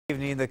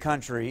Evening, the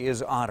country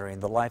is honoring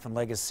the life and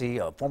legacy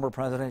of former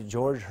President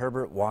George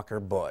Herbert Walker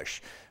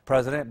Bush.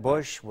 President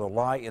Bush will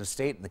lie in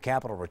state in the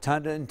Capitol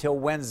Rotunda until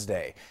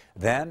Wednesday.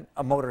 Then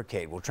a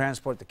motorcade will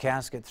transport the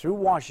casket through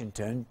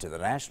Washington to the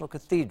National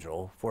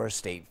Cathedral for a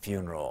state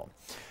funeral.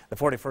 The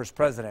 41st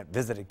president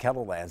visited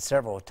KELOLAND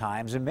several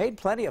times and made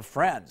plenty of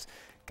friends.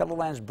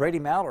 KELOLAND's Brady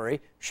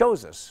Mallory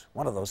shows us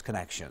one of those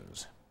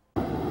connections.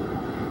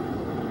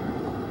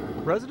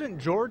 President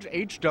George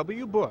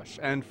H.W. Bush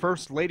and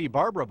First Lady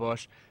Barbara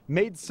Bush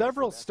made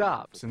several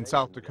stops in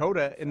South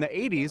Dakota in the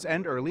 80s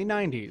and early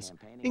 90s,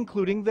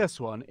 including this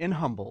one in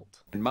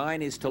Humboldt.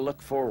 Mine is to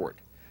look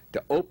forward,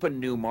 to open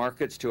new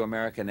markets to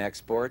American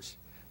exports,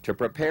 to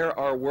prepare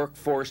our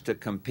workforce to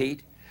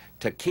compete,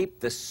 to keep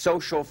the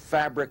social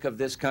fabric of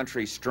this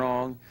country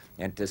strong,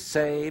 and to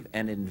save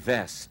and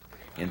invest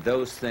in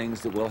those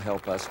things that will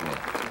help us win.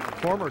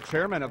 Former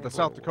chairman of the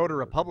South Dakota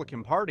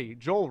Republican Party,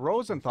 Joel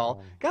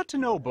Rosenthal, got to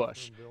know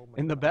Bush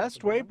in the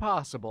best way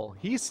possible.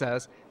 He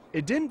says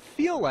it didn't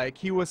feel like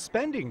he was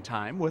spending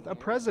time with a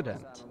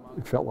president.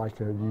 It felt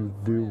like you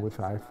do with,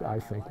 I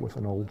think, with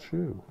an old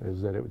shoe,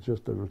 is that it was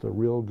just a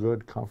real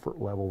good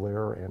comfort level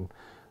there, and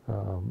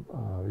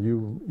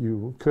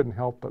you couldn't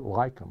help but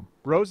like him.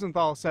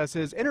 Rosenthal says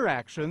his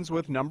interactions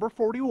with number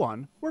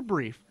 41 were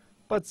brief,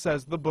 but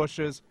says the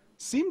Bushes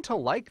seemed to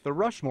like the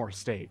Rushmore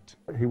state.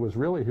 He was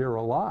really here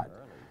a lot,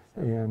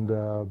 and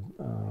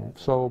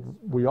so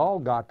we all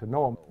got to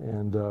know him.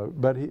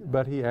 And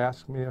but he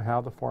asked me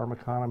how the farm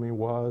economy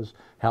was,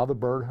 how the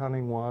bird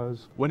hunting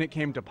was. When it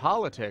came to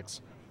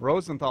politics,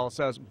 Rosenthal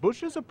says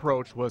Bush's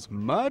approach was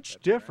much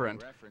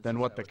different than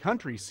what the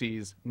country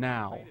sees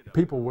now.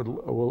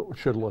 People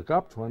should look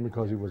up to him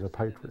because he was a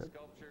patriot.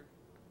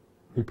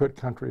 He put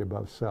country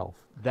above self.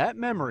 That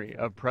memory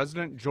of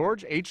President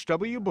George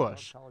H.W.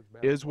 Bush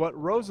is what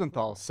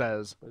Rosenthal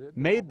says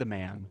made the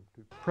man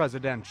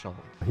presidential.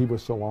 He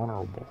was so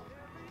honorable.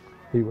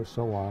 He was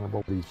so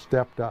honorable. He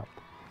stepped up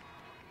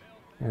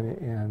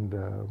and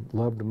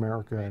loved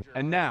America.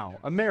 And now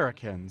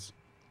Americans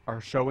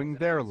are showing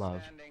their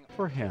love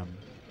for him.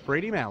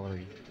 Brady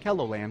Mallory,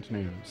 KELOLAND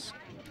News.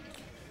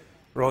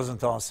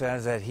 Rosenthal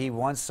says that he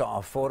once saw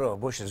a photo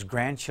of Bush's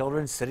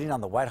grandchildren sitting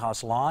on the White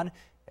House lawn,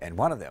 and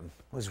one of them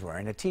was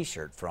wearing a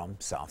T-shirt from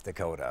South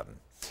Dakota.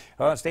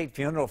 A state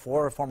funeral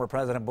for former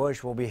President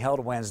Bush will be held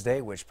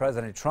Wednesday, which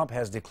President Trump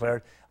has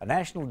declared a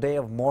national day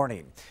of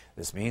mourning.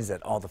 This means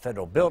that all the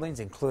federal buildings,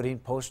 including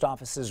post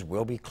offices,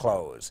 will be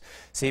closed.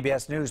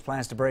 CBS News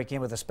plans to break in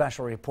with a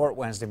special report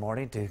Wednesday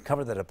morning to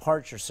cover the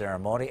departure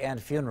ceremony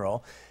and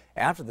funeral.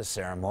 After the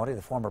ceremony,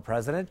 the former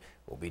president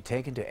will be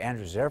taken to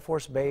Andrews Air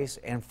Force Base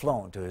and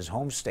flown to his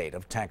home state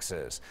of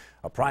Texas.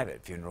 A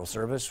private funeral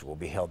service will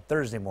be held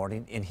Thursday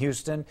morning in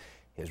Houston.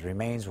 His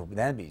remains will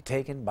then be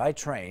taken by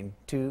train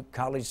to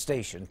College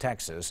Station,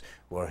 Texas,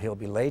 where he'll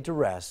be laid to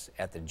rest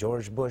at the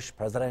George Bush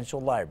Presidential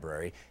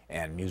Library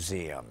and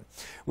Museum.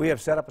 We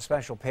have set up a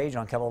special page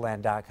on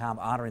KELOLAND.com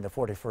honoring the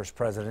 41st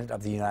President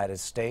of the United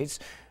States.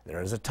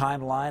 There is a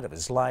timeline of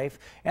his life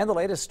and the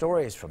latest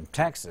stories from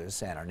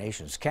Texas and our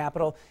nation's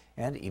capital,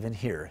 and even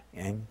here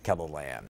in KELOLAND.